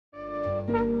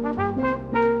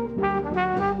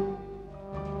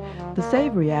The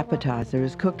savory appetizer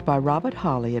is cooked by Robert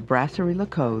Holley at Brasserie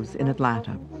Coze in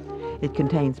Atlanta. It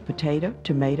contains potato,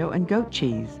 tomato, and goat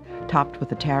cheese, topped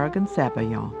with a tarragon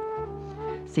sabayon.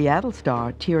 Seattle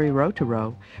star Thierry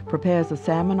Rautureau prepares a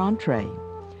salmon entree.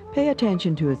 Pay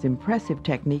attention to his impressive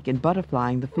technique in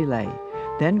butterflying the filet,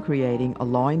 then creating a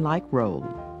loin-like roll.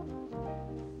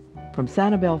 From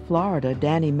Sanibel, Florida,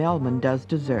 Danny Mellman does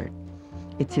dessert.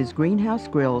 It's his greenhouse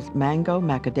grill's mango,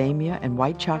 macadamia, and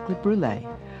white chocolate brulee,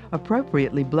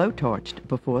 appropriately blowtorched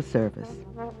before service.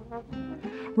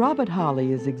 Robert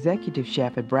Holley is executive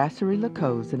chef at Brasserie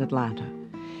Coze in Atlanta.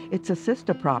 It's a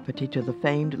sister property to the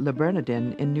famed Le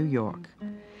Bernardin in New York.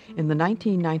 In the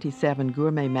 1997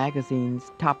 Gourmet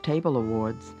Magazine's Top Table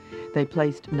Awards, they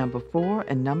placed number 4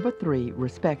 and number 3,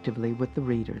 respectively, with the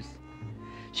readers.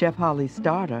 Chef Holley's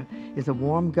starter is a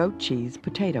warm goat cheese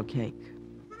potato cake.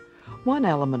 One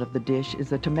element of the dish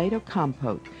is a tomato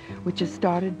compote, which is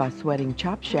started by sweating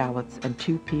chopped shallots and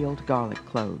 2 peeled garlic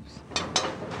cloves.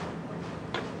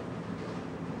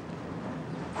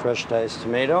 Fresh diced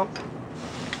tomato.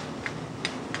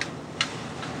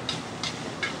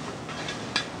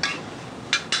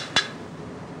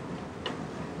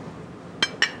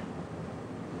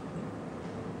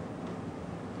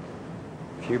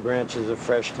 A few branches of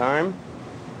fresh thyme.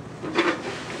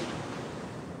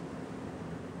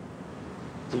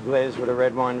 Deglaze with a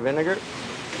red wine vinegar.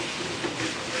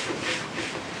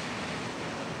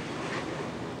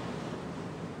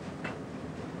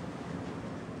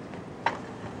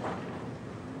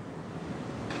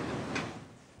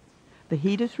 The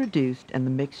heat is reduced and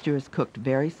the mixture is cooked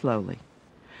very slowly.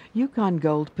 Yukon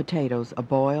Gold potatoes are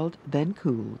boiled, then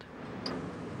cooled.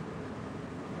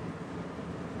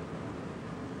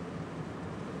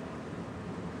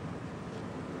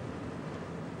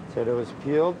 Potato is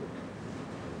peeled.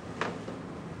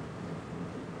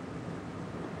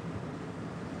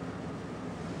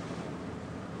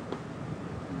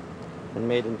 And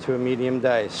made into a medium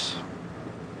dice.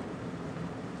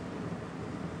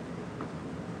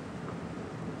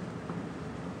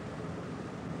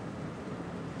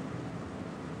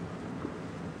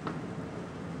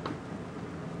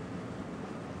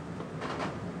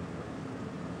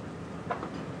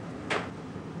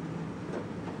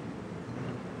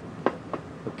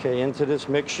 Okay, into this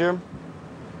mixture,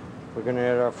 we're going to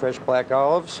add our fresh black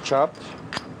olives, chopped,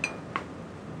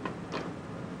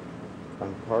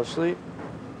 and parsley,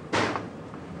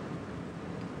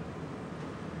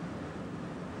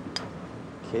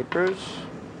 capers,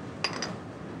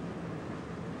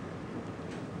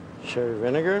 cherry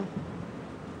vinegar,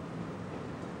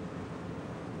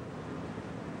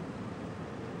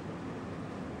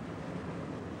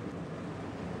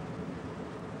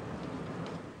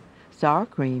 Sour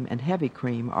cream and heavy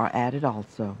cream are added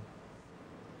also.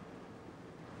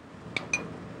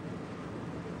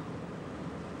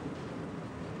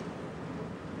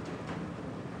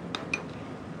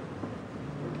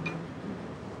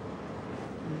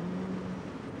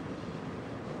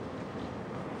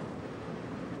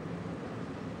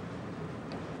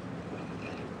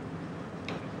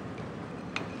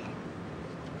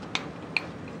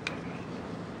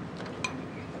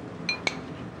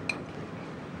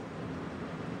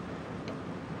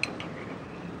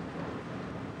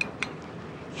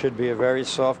 Should be a very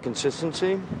soft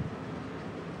consistency.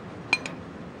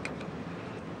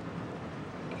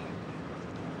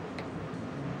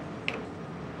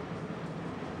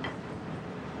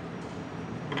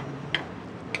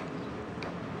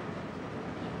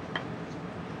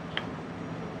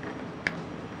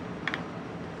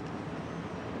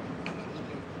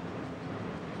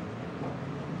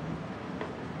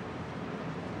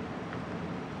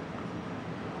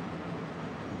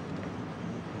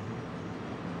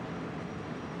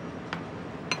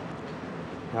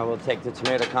 Now we'll take the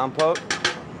tomato compote.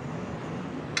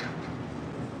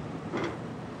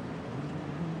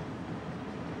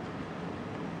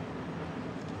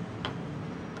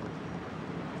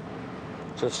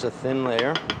 Just a thin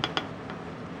layer.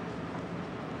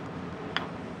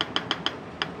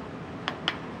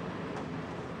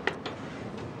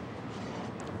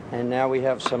 And now we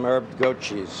have some herbed goat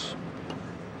cheese.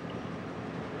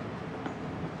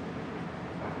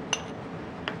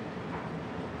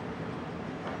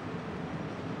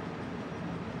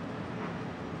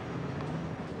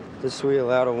 This we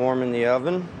allow to warm in the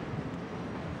oven.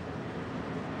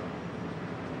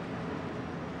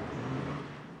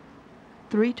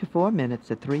 Three to 4 minutes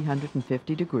at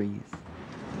 350 degrees.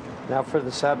 Now for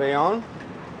the sabayon,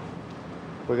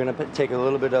 we're going to take a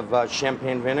little bit of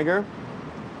champagne vinegar.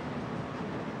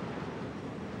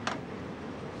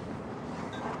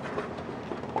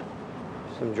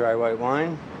 Some dry white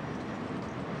wine.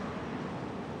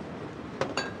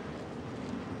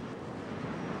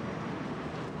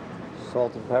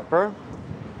 Salt and pepper.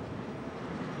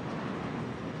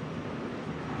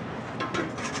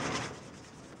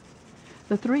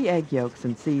 The 3 egg yolks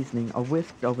and seasoning are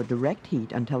whisked over direct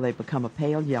heat until they become a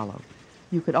pale yellow.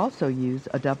 You could also use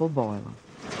a double boiler.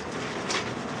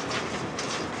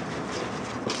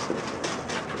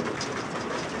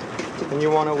 And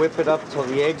you want to whip it up till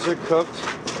the eggs are cooked,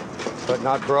 but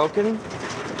not broken.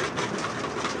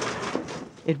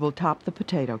 It will top the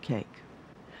potato cake.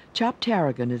 Chopped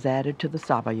tarragon is added to the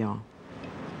sabayon.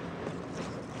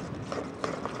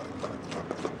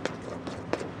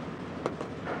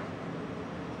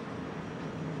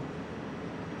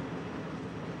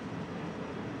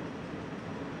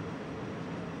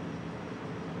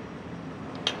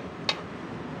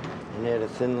 And add a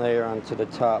thin layer onto the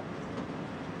top.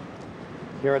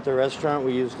 Here at the restaurant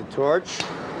we use the torch,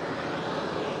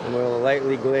 and we'll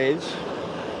lightly glaze.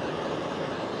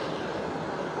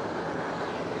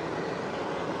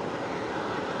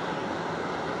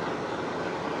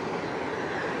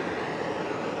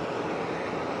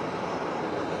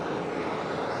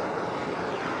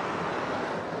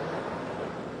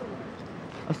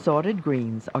 Assorted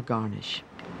greens are garnish.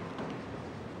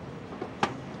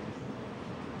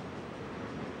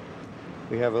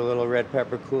 We have a little red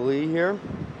pepper coulis here.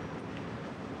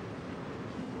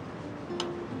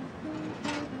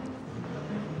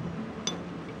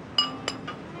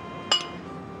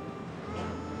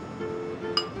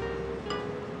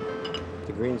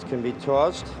 The greens can be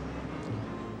tossed,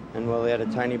 and we'll add a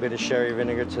tiny bit of sherry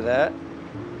vinegar to that.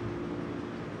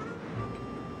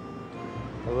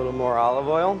 A little more olive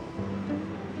oil.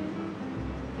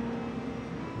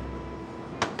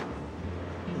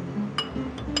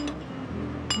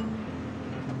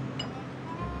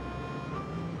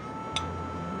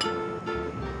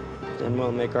 Then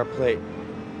we'll make our plate.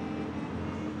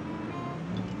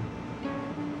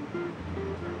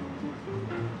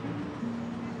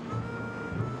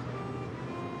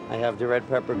 I have the red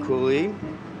pepper coulis.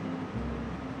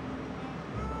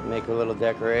 Make a little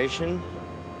decoration.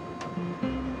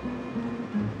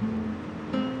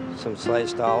 Some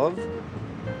sliced olive.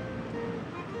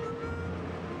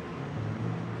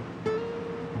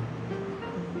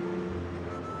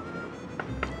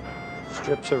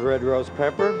 Strips of red rose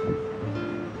pepper.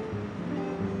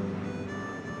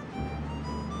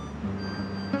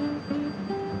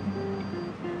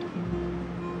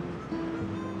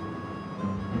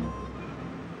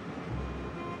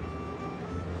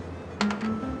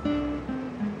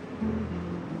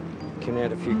 Can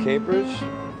add a few capers.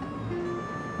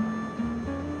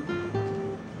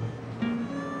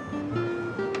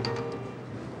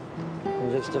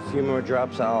 And just a few more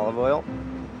drops of olive oil.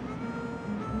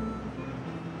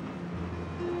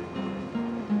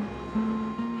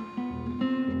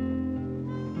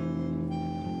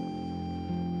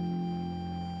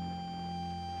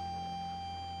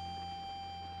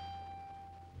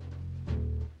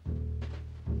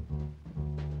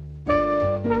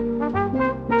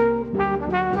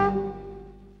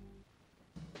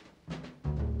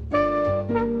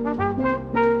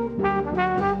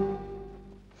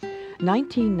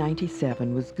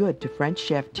 $19.97 was good to French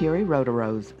chef Thierry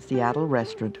Rautureau's Seattle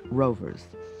restaurant, Rover's.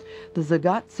 The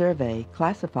Zagat survey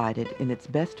classified it in its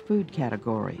best food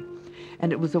category,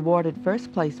 and it was awarded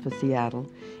first place for Seattle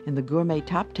in the Gourmet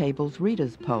Top Tables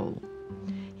Readers Poll.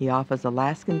 He offers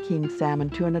Alaskan King salmon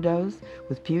tournedos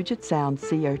with Puget Sound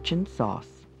sea urchin sauce.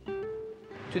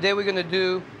 Today we're going to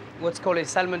do what's called a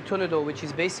salmon tournedo, which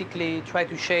is basically try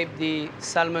to shape the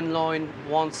salmon loin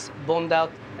once boned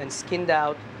out and skinned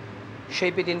out,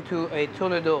 shape it into a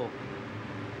tournedo.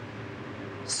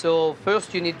 So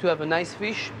first you need to have a nice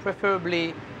fish,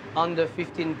 preferably under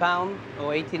 15 pounds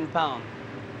or 18 pounds.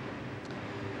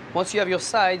 Once you have your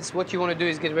sides, what you want to do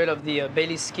is get rid of the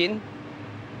belly skin.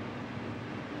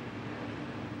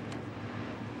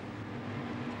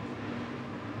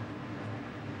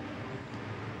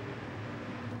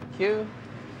 Here.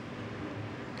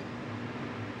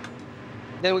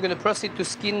 Then we're going to proceed to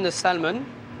skin the salmon.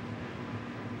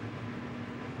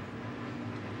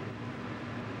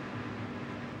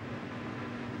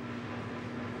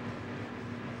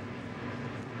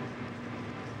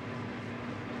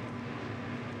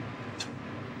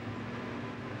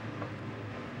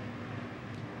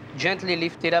 Gently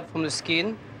lift it up from the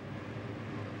skin.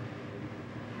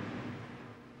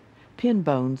 Pin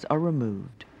bones are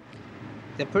removed.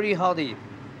 They're pretty hardy.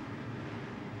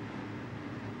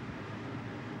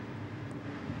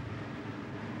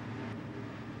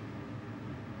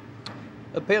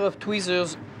 A pair of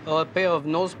tweezers or a pair of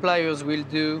nose pliers will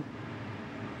do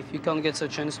if you can't get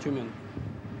such an instrument.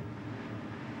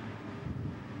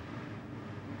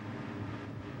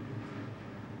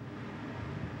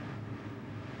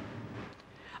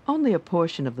 Only a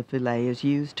portion of the fillet is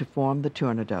used to form the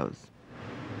tournedos.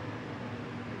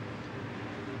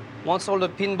 Once all the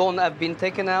pin bone have been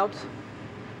taken out,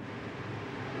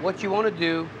 what you want to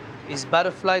do is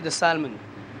butterfly the salmon.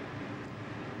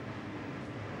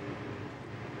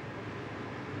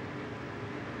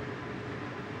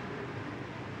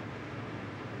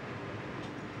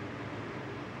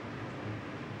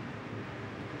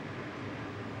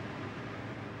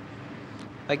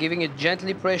 By giving it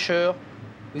gently pressure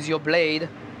with your blade.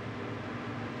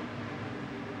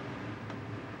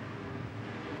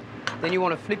 Then you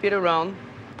want to flip it around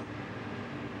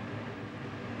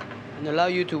and allow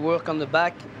you to work on the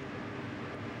back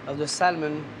of the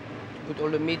salmon to put all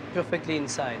the meat perfectly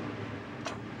inside.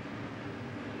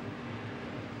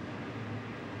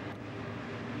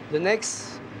 The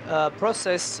next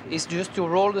process is just to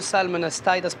roll the salmon as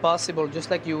tight as possible,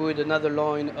 just like you would another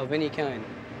loin of any kind.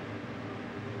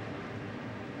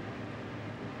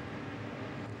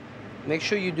 Make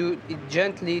sure you do it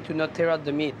gently to not tear out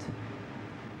the meat.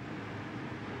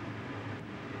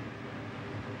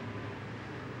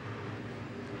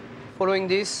 Following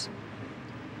this,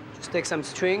 just take some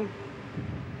string.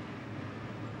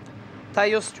 Tie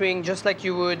your string just like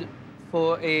you would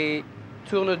for a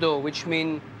tournedos, which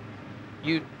means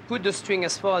you put the string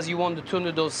as far as you want the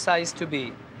tournedos size to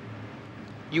be.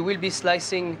 You will be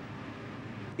slicing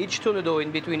each tournedos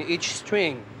in between each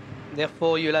string.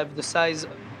 Therefore, you'll have the size.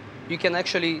 You can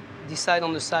actually decide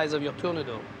on the size of your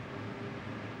tournedos.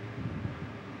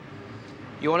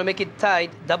 You want to make it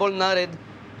tight, double knotted,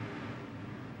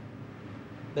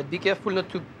 but be careful not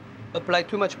to apply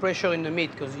too much pressure in the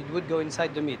meat because it would go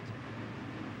inside the meat.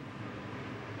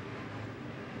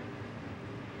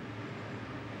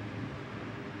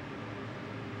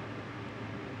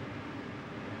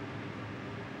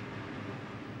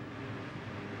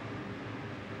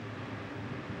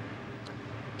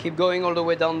 Keep going all the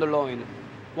way down the loin.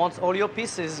 Once all your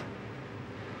pieces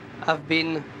have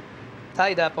been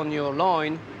tied up on your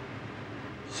loin,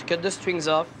 just cut the strings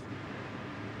off.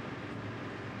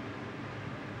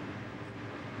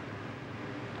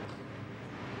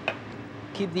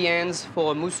 Keep the ends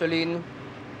for a mousseline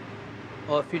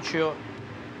or a future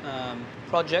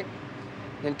project.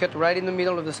 Then cut right in the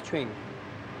middle of the string,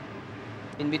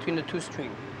 in between the two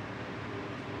strings.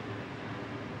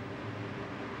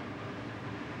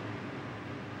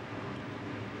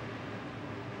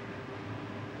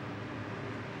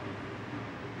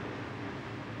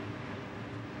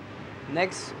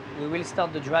 Next, we will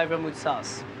start the dry vermouth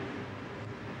sauce,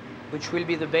 which will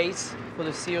be the base for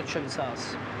the sea urchin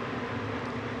sauce.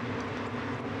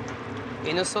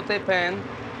 In a sauté pan,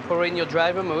 pour in your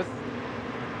dry vermouth,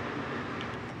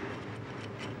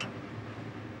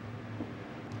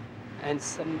 and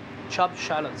some chopped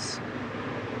shallots.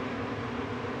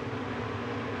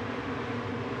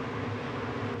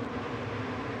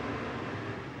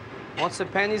 Once the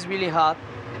pan is really hot,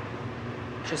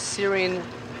 just sear in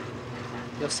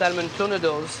your salmon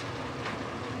tournedos.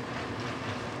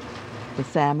 The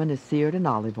salmon is seared in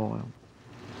olive oil.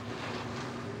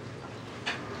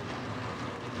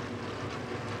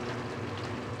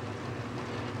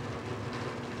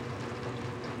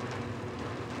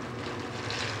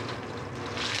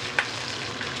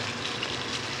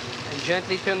 And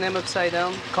gently turn them upside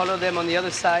down, color them on the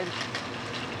other side,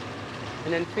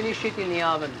 and then finish it in the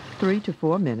oven. 3 to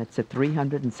 4 minutes at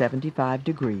 375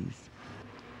 degrees.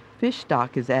 Fish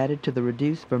stock is added to the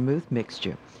reduced vermouth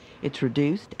mixture. It's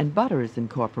reduced and butter is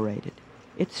incorporated.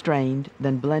 It's strained,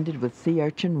 then blended with sea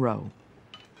urchin roe.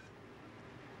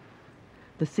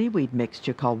 The seaweed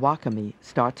mixture called wakame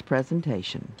starts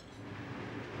presentation.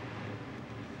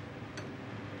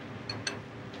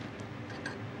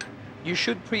 You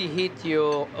should preheat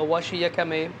your awashi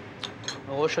yakame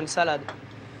or ocean salad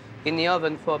in the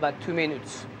oven for about 2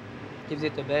 minutes. Gives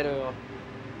it a better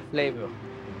flavor.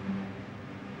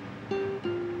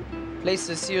 Place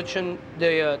the sea urchin,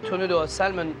 the tournedos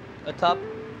salmon atop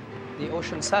the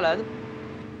ocean salad,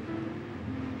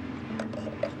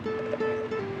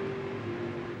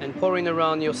 and pour in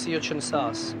around your sea urchin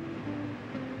sauce.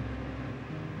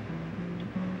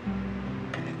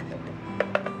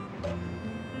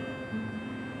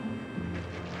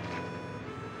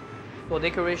 For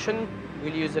decoration,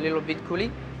 we'll use a little bit coulis.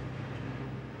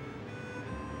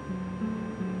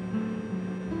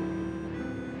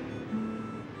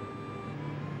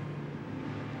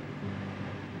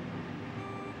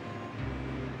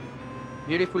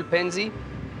 Beautiful pansy.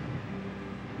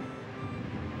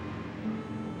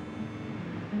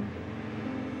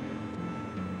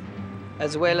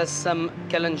 as well as some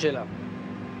calendula.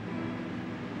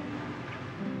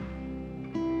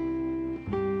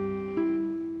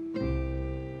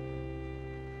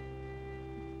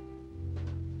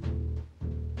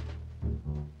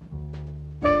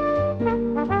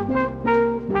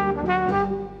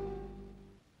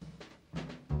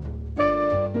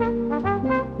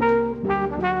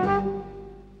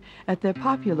 At their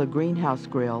popular greenhouse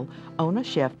grill, owner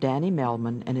chef Danny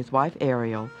Mellman and his wife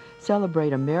Ariel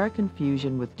celebrate American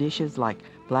fusion with dishes like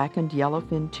blackened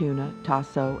yellowfin tuna,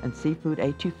 tasso, and seafood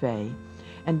étouffée,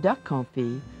 and duck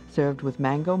confit served with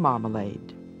mango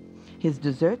marmalade. His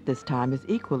dessert this time is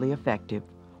equally effective,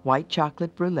 white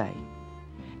chocolate brulee.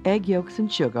 Egg yolks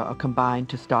and sugar are combined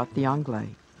to start the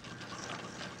anglais.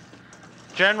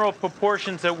 General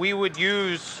proportions that we would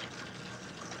use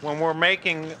when we're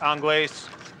making anglais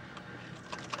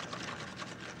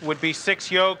would be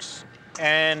 6 yolks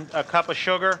and a cup of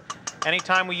sugar.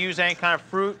 Anytime we use any kind of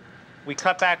fruit, we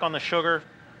cut back on the sugar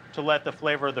to let the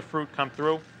flavor of the fruit come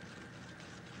through.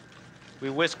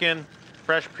 We whisk in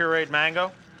fresh pureed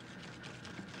mango.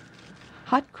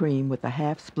 Hot cream with a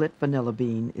half-split vanilla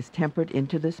bean is tempered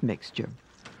into this mixture.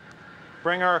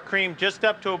 Bring our cream just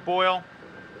up to a boil.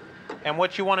 And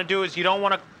what you want to do is you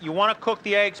want to cook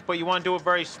the eggs, but you want to do it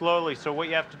very slowly. So what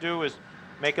you have to do is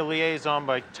make a liaison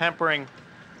by tempering.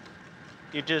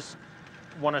 You just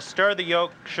want to stir the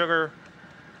yolk, sugar,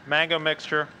 mango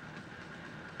mixture,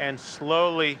 and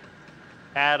slowly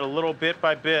add a little bit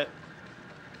by bit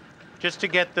just to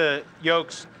get the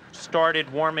yolks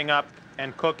started warming up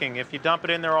and cooking. If you dump it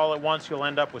in there all at once, you'll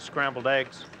end up with scrambled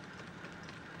eggs.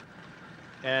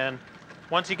 And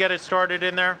once you get it started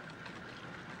in there,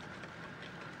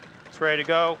 it's ready to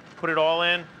go. Put it all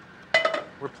in.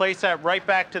 Replace that right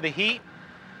back to the heat.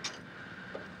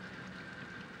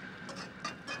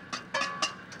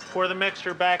 Pour the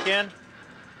mixture back in.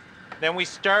 Then we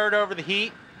stir it over the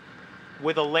heat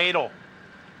with a ladle.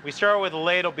 We stir it with a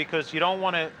ladle because you don't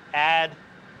want to add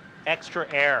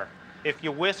extra air. If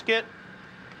you whisk it,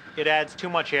 it adds too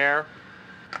much air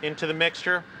into the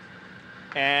mixture.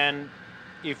 And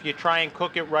if you try and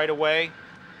cook it right away,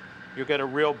 you'll get a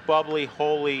real bubbly,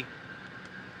 holy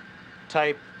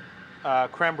type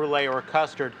creme brulee or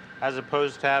custard, as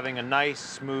opposed to having a nice,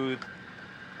 smooth,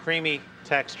 creamy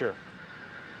texture.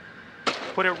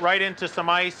 Put it right into some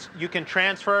ice. You can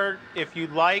transfer it if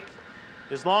you'd like.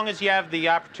 As long as you have the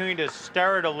opportunity to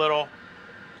stir it a little,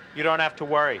 you don't have to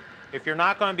worry. If you're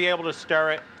not going to be able to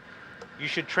stir it, you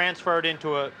should transfer it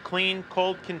into a clean,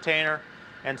 cold container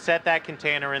and set that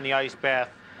container in the ice bath.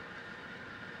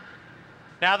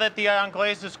 Now that the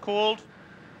anglaise is cooled,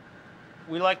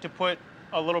 we like to put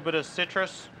a little bit of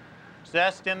citrus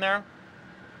zest in there.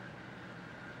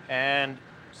 And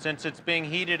since it's being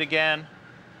heated again,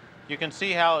 you can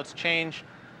see how it's changed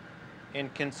in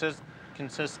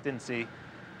consistency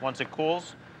once it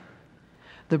cools.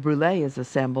 The brulee is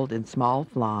assembled in small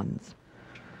flans.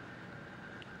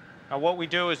 Now what we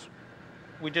do is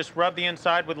we just rub the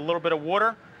inside with a little bit of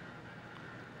water.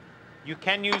 You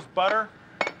can use butter,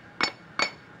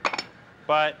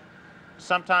 but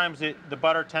sometimes the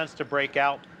butter tends to break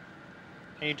out.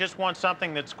 And you just want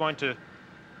something that's going to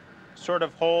sort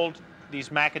of hold these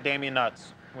macadamia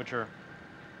nuts, which are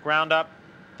ground up.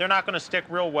 They're not going to stick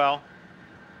real well,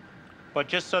 but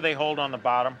just so they hold on the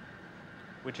bottom,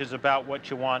 which is about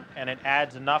what you want, and it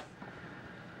adds enough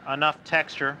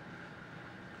texture.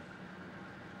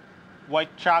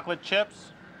 White chocolate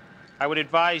chips, I would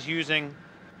advise using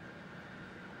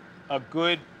a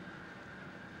good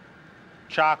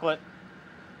chocolate,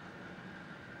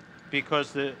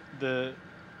 because the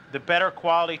better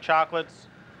quality chocolates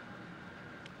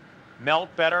melt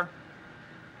better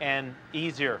and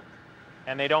easier,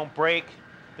 and they don't break,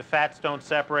 the fats don't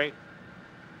separate.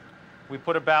 We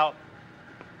put about,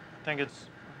 I think it's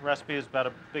recipe is about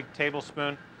a big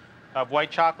tablespoon of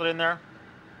white chocolate in there.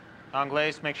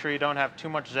 Anglaise, make sure you don't have too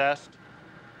much zest.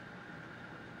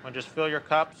 And just fill your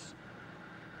cups.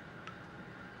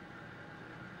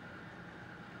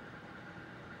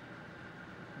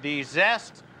 The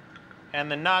zest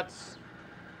and the nuts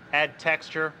add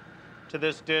texture to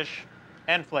this dish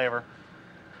and flavor.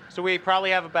 So we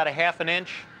probably have about a ½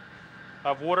 inch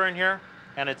of water in here,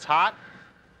 and it's hot.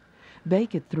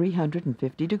 Bake at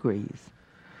 350 degrees.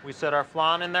 We set our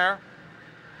flan in there,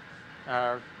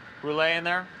 our brulee in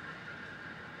there,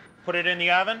 put it in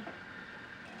the oven.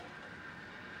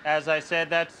 As I said,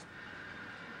 that's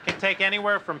can take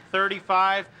anywhere from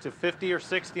 35 to 50 or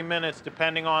 60 minutes,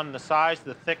 depending on the size,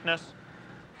 the thickness.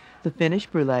 The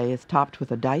finished brulee is topped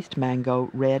with a diced mango,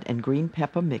 red and green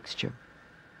pepper mixture.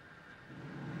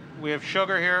 We have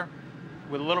sugar here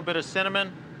with a little bit of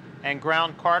cinnamon and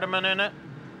ground cardamom in it.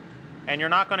 And you're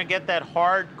not going to get that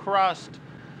hard crust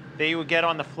that you would get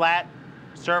on the flat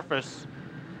surface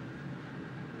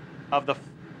of the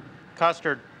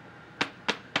custard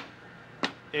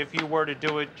if you were to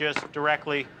do it just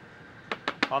directly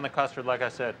on the custard, like I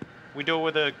said. We do it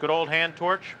with a good old hand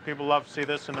torch. People love to see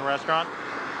this in the restaurant.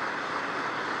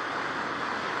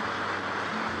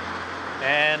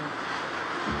 And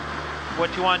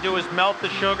what you want to do is melt the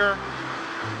sugar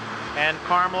and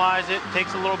caramelize it. It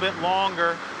takes a little bit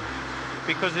longer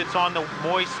because it's on the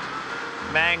moist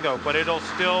mango, but it'll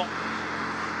still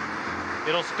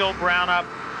brown up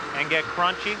and get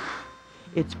crunchy.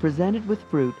 It's presented with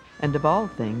fruit and, of all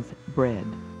things, bread.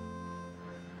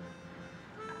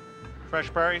 Fresh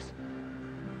berries.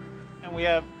 And we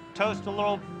have toast a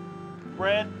little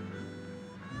bread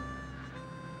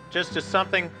just as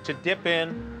something to dip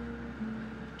in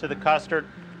to the custard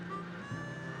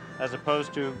as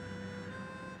opposed to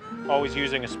always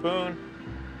using a spoon.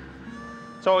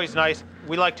 It's always nice.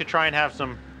 We like to try and have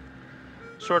some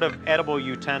sort of edible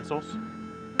utensils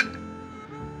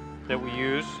that we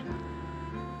use.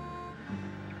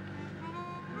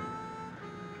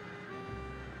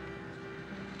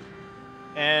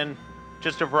 And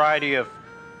just a variety of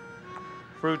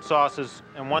fruit sauces.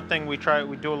 And one thing we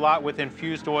do a lot with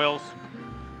infused oils.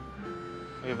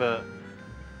 We have a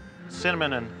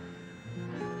cinnamon and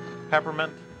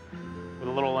peppermint with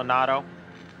a little annatto.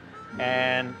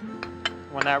 And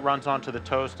when that runs onto the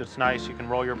toast, it's nice. You can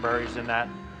roll your berries in that,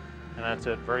 and that's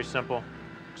it. Very simple,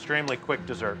 extremely quick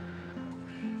dessert.